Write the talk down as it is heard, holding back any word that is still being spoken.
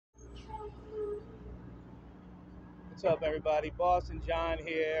What's up, everybody? Boston John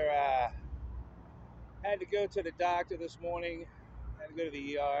here. Had to go to the doctor this morning. Had to go to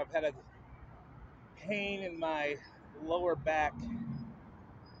the ER. I've had a pain in my lower back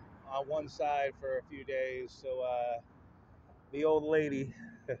on one side for a few days. So the old lady,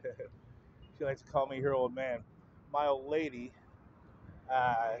 she likes to call me her old man. My old lady,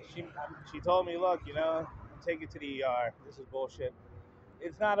 she told me, look, take it to the ER. This is bullshit.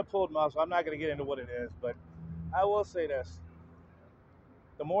 It's not a pulled muscle. I'm not going to get into what it is, but I will say this: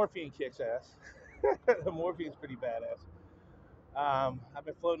 the morphine kicks ass. The morphine's pretty badass. I've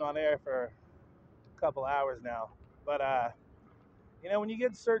been floating on air for a couple hours now, but when you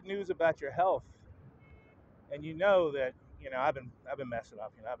get certain news about your health, and you know that I've been messing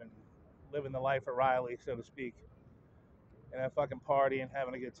up. I've been living the life of Riley, so to speak, and I'm fucking partying,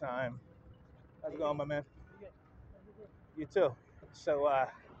 having a good time. How's it going, my man? You too. So,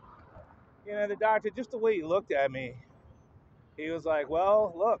 the doctor, just the way he looked at me, he was like,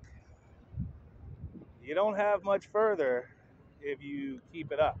 "Well, look, you don't have much further if you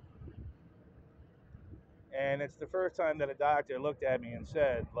keep it up." And it's the first time that a doctor looked at me and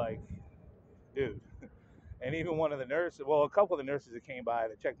said, like, dude. And even one of the nurses, well, a couple of the nurses that came by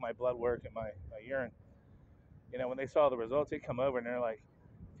that checked my blood work and my urine, when they saw the results, they come over and they're like,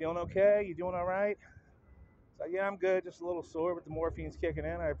 feeling okay? You doing all right? It's like, yeah, I'm good. Just a little sore, but the morphine's kicking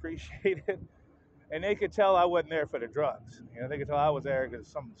in. I appreciate it. And they could tell I wasn't there for the drugs. They could tell I was there because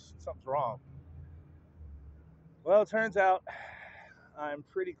something's wrong. Well, it turns out I'm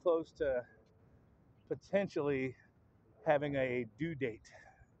pretty close to potentially having a due date,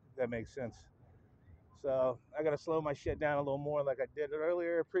 if that makes sense. So I got to slow my shit down a little more like I did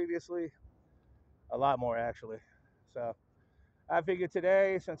earlier previously. A lot more, actually. So I figured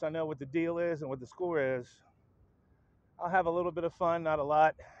today, since I know what the deal is and what the score is, I'll have a little bit of fun, not a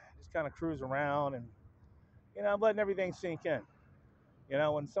lot. Just kind of cruise around and, I'm letting everything sink in.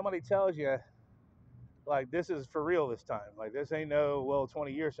 When somebody tells you, like, this is for real this time, like, this ain't no, well,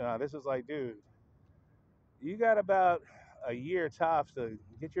 20 years from now. This is like, dude, you got about a year tops to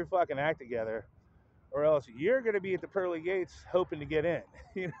get your fucking act together, or else you're going to be at the pearly gates hoping to get in.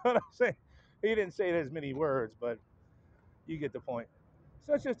 You know what I'm saying? He didn't say it as many words, but you get the point.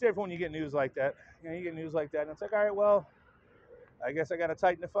 So it's just different when you get news like that. You get news like that, and it's like, all right, well, I guess I got to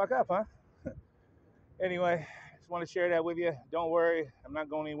tighten the fuck up, huh? Anyway, just want to share that with you. Don't worry, I'm not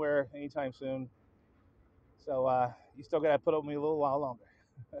going anywhere anytime soon. So you still got to put up with me a little while longer.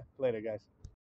 Later, guys.